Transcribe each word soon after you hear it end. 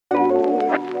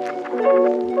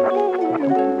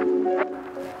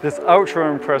This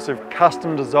ultra impressive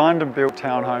custom designed and built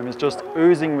townhome is just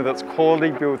oozing with its quality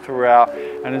built throughout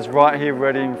and is right here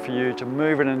ready for you to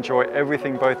move and enjoy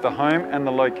everything both the home and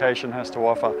the location has to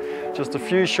offer. Just a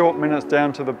few short minutes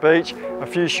down to the beach, a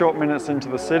few short minutes into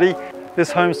the city,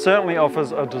 this home certainly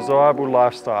offers a desirable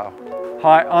lifestyle.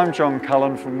 Hi, I'm John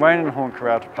Cullen from Rain and Horn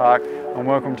Karalta Park and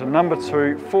welcome to number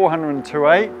 2,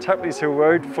 402A, Tapleys Hill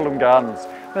Road, Fulham Gardens.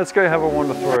 Let's go have a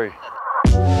wander through.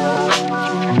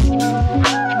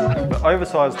 The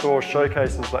oversized door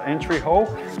showcases the entry hall,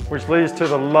 which leads to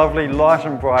the lovely light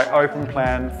and bright open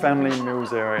plan family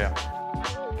meals area.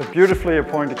 The beautifully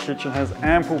appointed kitchen has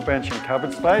ample bench and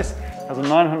cupboard space, has a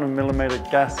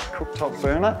 900mm gas cooktop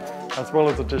burner, as well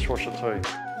as a dishwasher too.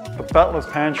 The butler's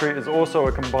pantry is also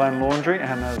a combined laundry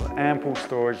and has ample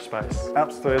storage space.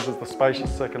 Upstairs is the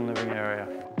spacious second living area.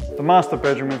 The master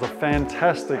bedroom is a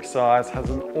fantastic size, has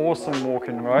an awesome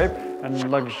walk-in robe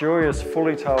and luxurious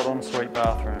fully tiled ensuite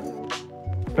bathroom.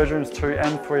 Bedrooms 2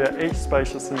 and 3 are each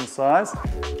spacious in size,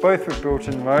 both with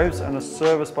built-in robes and are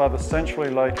serviced by the centrally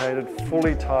located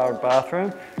fully tiled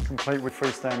bathroom, complete with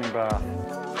freestanding bath.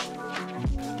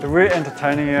 The rear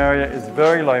entertaining area is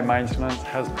very low maintenance,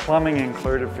 has plumbing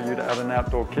included for you to add an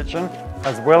outdoor kitchen,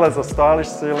 as well as a stylish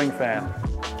ceiling fan.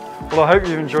 Well, I hope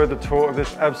you've enjoyed the tour of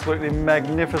this absolutely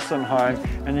magnificent home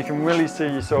and you can really see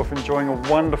yourself enjoying a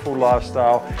wonderful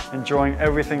lifestyle, enjoying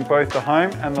everything both the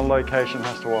home and the location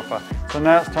has to offer. So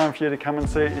now it's time for you to come and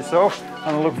see it yourself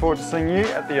and I look forward to seeing you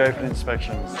at the open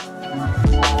inspections.